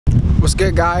What's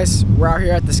good, guys? We're out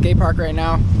here at the skate park right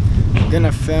now.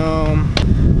 Gonna film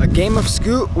a game of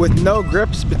scoot with no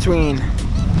grips between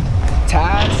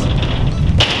Taz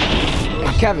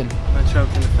and Kevin. I'm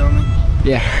choking the filming.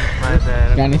 Yeah. My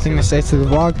bad. Got anything to say to the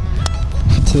vlog?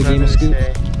 To the game of scoot?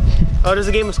 Oh, there's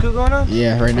a game of scoot going on?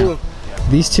 Yeah, right now. Cool.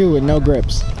 These two with no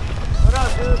grips. What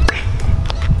up, dude?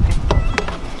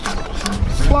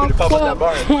 Plump, plump.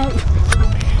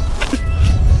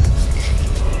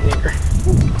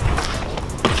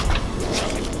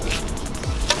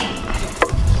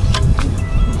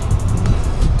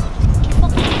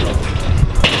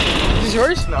 Is this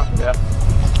yours? No. Yeah.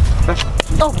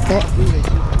 Oh.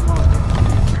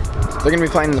 They're gonna be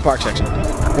playing in the park section.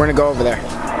 We're gonna go over there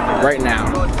right now.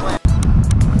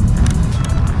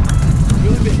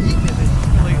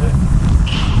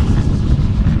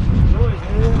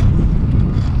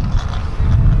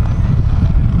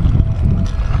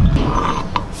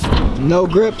 No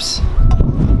grips.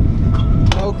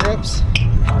 No grips.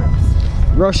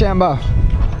 Rochambeau.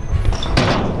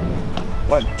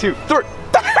 1, 2, 3.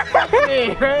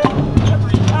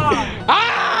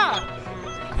 Ah!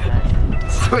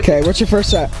 Okay, what's your first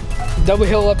set? Double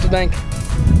hill up the bank.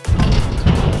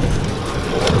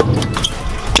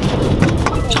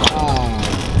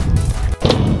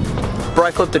 Bro,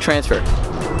 I flipped the transfer.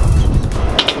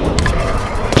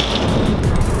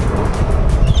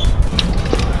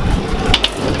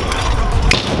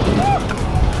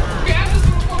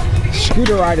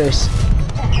 Scooter riders.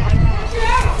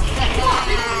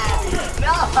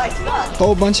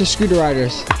 Whole bunch of scooter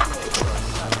riders.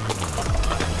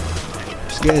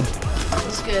 It's good.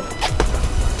 It's good.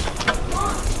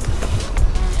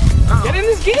 Get in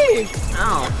this game!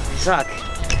 Ow, you suck.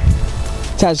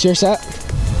 Taz, your set?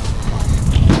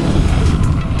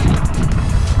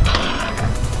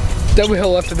 Double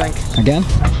hill left the bank. Again?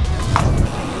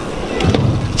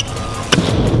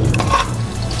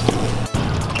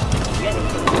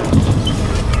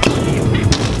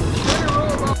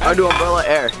 I do umbrella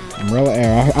air. Umbrella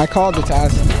air. I called the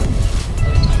Taz.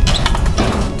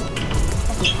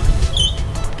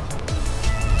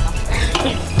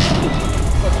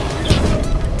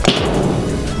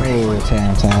 Oh,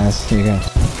 damn, Taz. Here you go.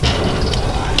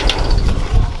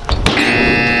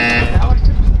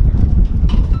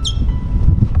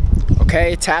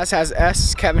 Okay, Taz has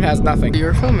S, Kevin has nothing. You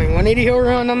were filming 180 hill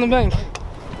run on the bank.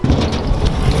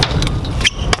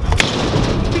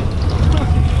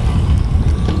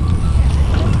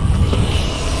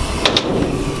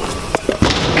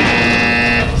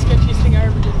 Sketchiest thing I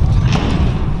ever did.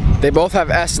 They both have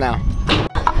S now.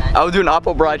 I would do an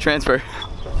apple bride transfer.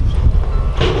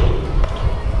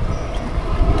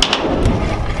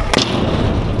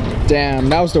 Damn,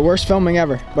 that was the worst filming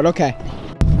ever, but okay.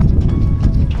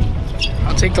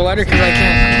 I'll take the ladder because I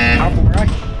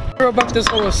can't. Figure up this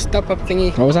little step up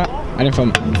thingy. What was that? I didn't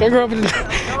film it. Figure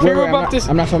up this.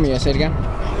 I'm not filming yet. Say it again.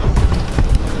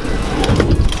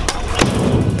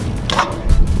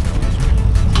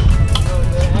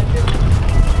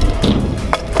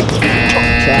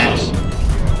 Trash.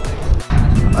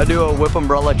 I do a whip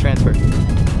umbrella transfer.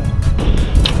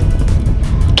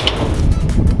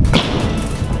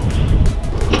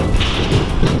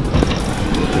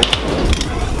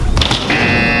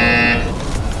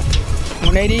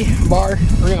 Bar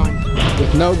rewind.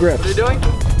 With no grips. What are you doing?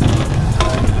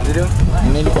 What are you doing?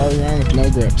 180 bar rewind with no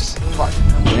grips.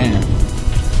 Damn.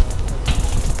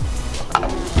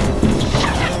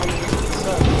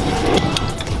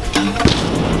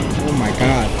 Oh my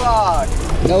god. Fuck.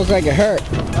 That looks like it hurt.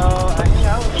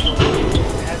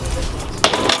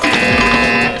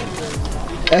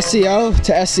 SCO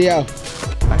to SCO.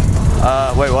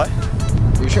 Wait, what?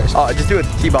 You sure? Oh, just do a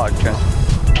T-bog transfer.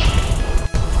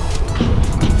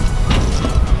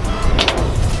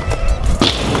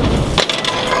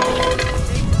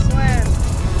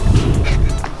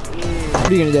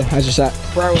 What are you gonna do? How's your set?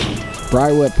 Bry whip.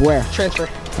 Bry whip, where? Transfer.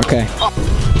 Okay.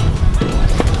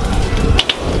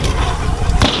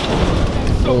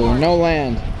 Oh, no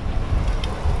land.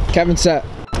 Kevin set.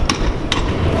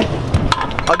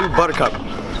 I'll do buttercup.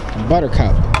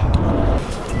 Buttercup.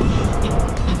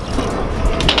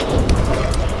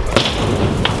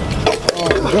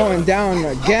 Oh, going down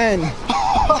again.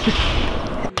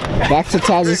 Back to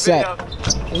Taz's set.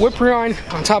 Whip rewind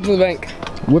on top of the bank.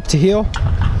 Whip to heel.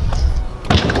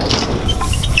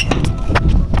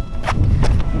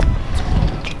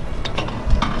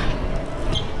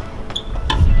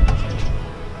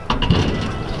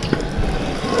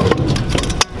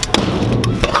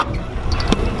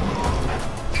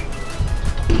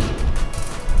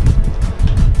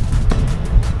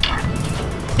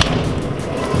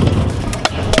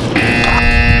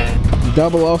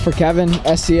 00 for Kevin,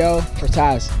 SCO for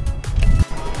Taz.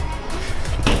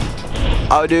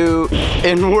 I'll do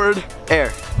inward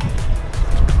air.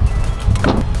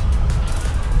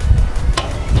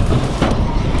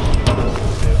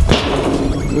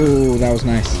 Ooh, that was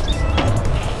nice.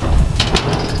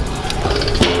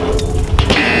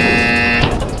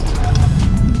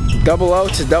 Double O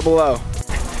to double O.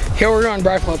 Heel rewind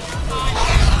bri flip.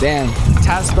 Damn,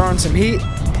 Taz throwing some heat.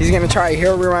 He's gonna try a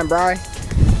heel rewind bri.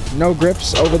 No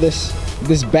grips over this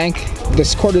bank,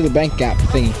 this quarter of the bank gap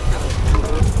thingy.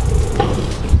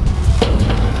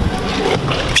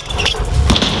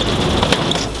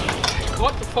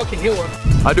 What the fucking heel work?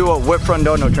 I'll do a whip front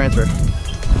dono transfer.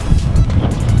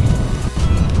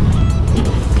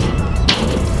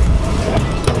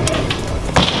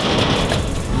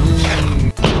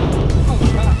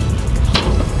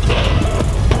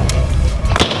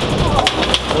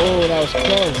 Oh, that was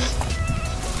close.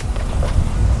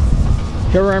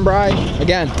 Heel rewind bri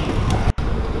again.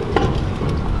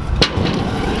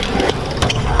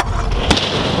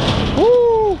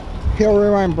 Woo! Heel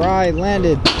rewind bri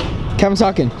landed. Kevin's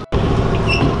talking.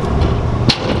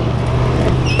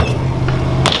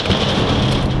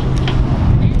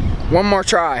 One more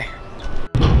try.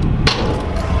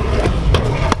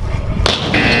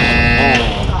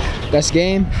 Oh, best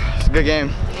game. It's a good game.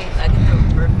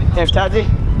 Thanks, Tazzy.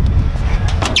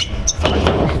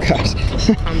 Oh gosh.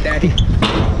 I'm daddy.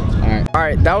 All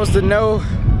right, that was the no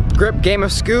grip game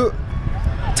of scoot.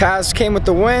 Taz came with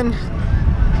the win.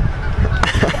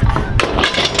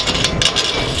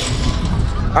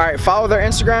 All right, follow their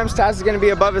Instagrams. Taz is gonna be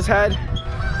above his head,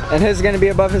 and his is gonna be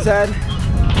above his head.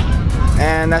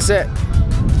 And that's it.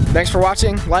 Thanks for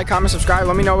watching. Like, comment, subscribe.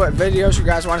 Let me know what videos you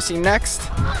guys want to see next.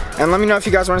 And let me know if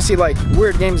you guys want to see like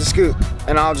weird games of scoot,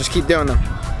 and I'll just keep doing them.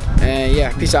 And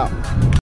yeah, peace out.